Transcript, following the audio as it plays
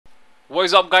What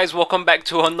is up, guys? Welcome back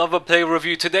to another play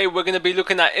review. Today we're going to be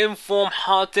looking at Inform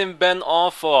Hartin Ben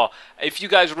Arfa. If you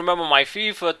guys remember my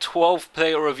FIFA 12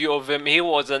 player review of him, he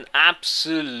was an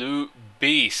absolute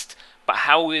beast. But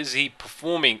how is he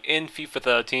performing in FIFA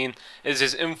 13? Is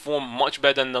his inform much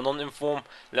better than the non-inform?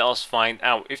 Let us find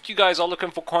out. If you guys are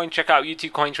looking for coin, check out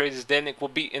UT Coin Traders. Then it will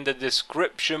be in the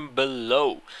description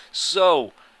below.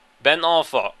 So Ben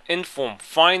Arfa, Inform,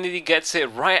 finally gets it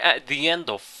right at the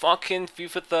end of fucking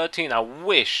FIFA 13.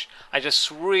 I just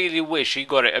really wish he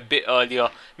got it a bit earlier.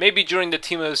 Maybe during the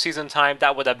Team of the Season time,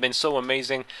 that would have been so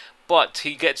amazing. But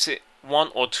he gets it 1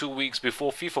 or 2 weeks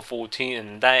before FIFA 14,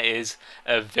 and that is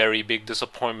a very big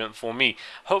disappointment for me.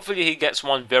 Hopefully he gets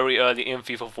one very early in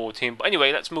FIFA 14. But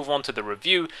anyway, let's move on to the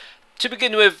review. To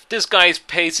begin with, this guy's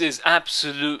pace is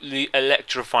absolutely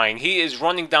electrifying. He is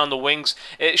running down the wings.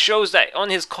 It shows that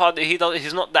on his card that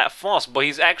he's not that fast, but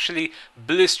he's actually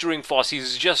blistering fast.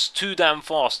 He's just too damn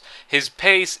fast. His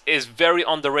pace is very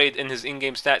underrated in his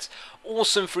in-game stats.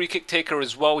 Awesome free kick taker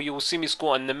as well. You will see me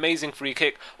score an amazing free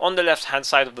kick on the left hand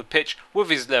side of the pitch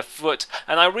with his left foot.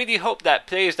 And I really hope that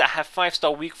players that have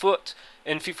 5-star weak foot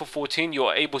in FIFA 14, you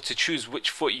are able to choose which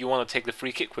foot you want to take the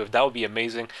free kick with. That would be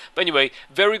amazing. But anyway,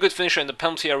 very good finisher in the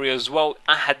penalty area as well.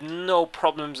 I had no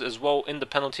problems as well in the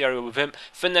penalty area with him.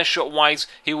 Finesse shot wise,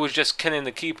 he was just killing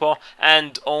the keeper.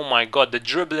 And oh my god, the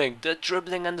dribbling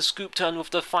and the scoop turn with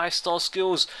the 5-star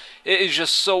skills. It is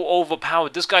just so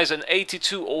overpowered. This guy's an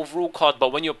 82 overall card,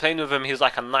 but when you're playing with him, he's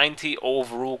like a 90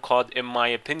 overall card in my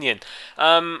opinion.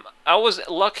 I was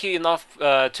lucky enough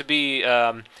to be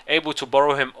able to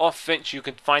borrow him off Finch. You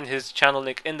can find his channel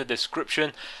link in the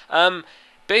description.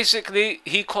 Basically,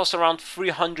 he costs around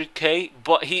 300k,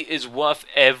 but he is worth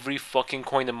every fucking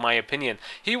coin in my opinion.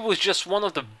 He was just one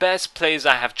of the best players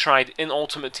I have tried in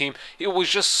Ultimate Team. It was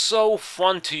just so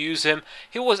fun to use him.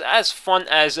 He was as fun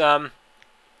as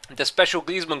the special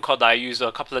Griezmann card that I used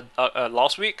a couple of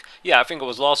last week. Yeah, I think it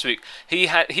was last week. He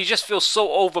just feels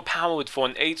so overpowered for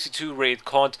an 82 rated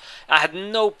card. I had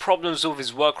no problems with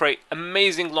his work rate.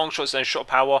 Amazing long shots and shot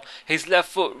power. His left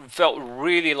foot felt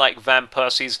really like Van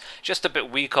Persie's, just a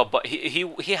bit weaker, but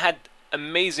he had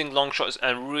amazing long shots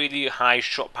and really high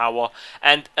shot power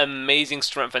and amazing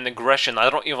strength and aggression. I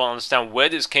don't even understand where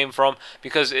this came from,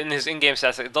 because in his in-game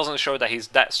stats it doesn't show that he's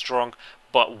that strong.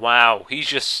 But wow, he's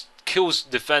just kills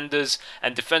defenders,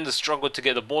 and defenders struggle to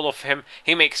get the ball off him.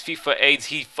 He makes FIFA aids,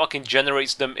 he fucking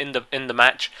generates them in the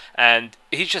match, and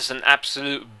he's just an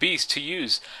absolute beast to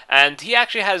use. And he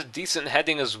actually has decent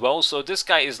heading as well, so this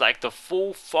guy is like the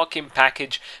full fucking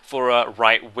package for a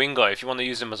right winger. If you want to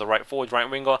use him as a right forward, right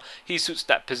winger, he suits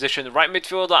that position. Right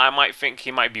midfielder, I might think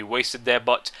he might be wasted there,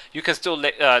 but you can still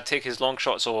take his long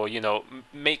shots, or you know,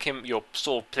 make him your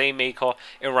sort of playmaker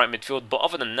in right midfield. But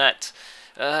other than that,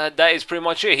 that is pretty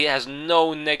much it. He has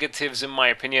no negatives in my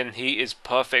opinion. He is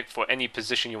perfect for any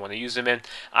position you want to use him in.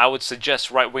 I would suggest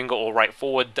right winger or right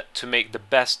forward to make the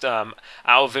best out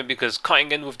of him, because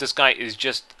cutting in with this guy is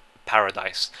just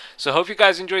paradise. So hope you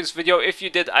guys enjoyed this video. If you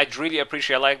did, I'd really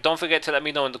appreciate a like. Don't forget to let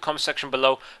me know in the comment section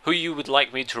below who you would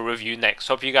like me to review next.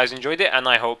 Hope you guys enjoyed it, and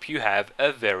I hope you have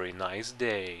a very nice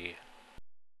day.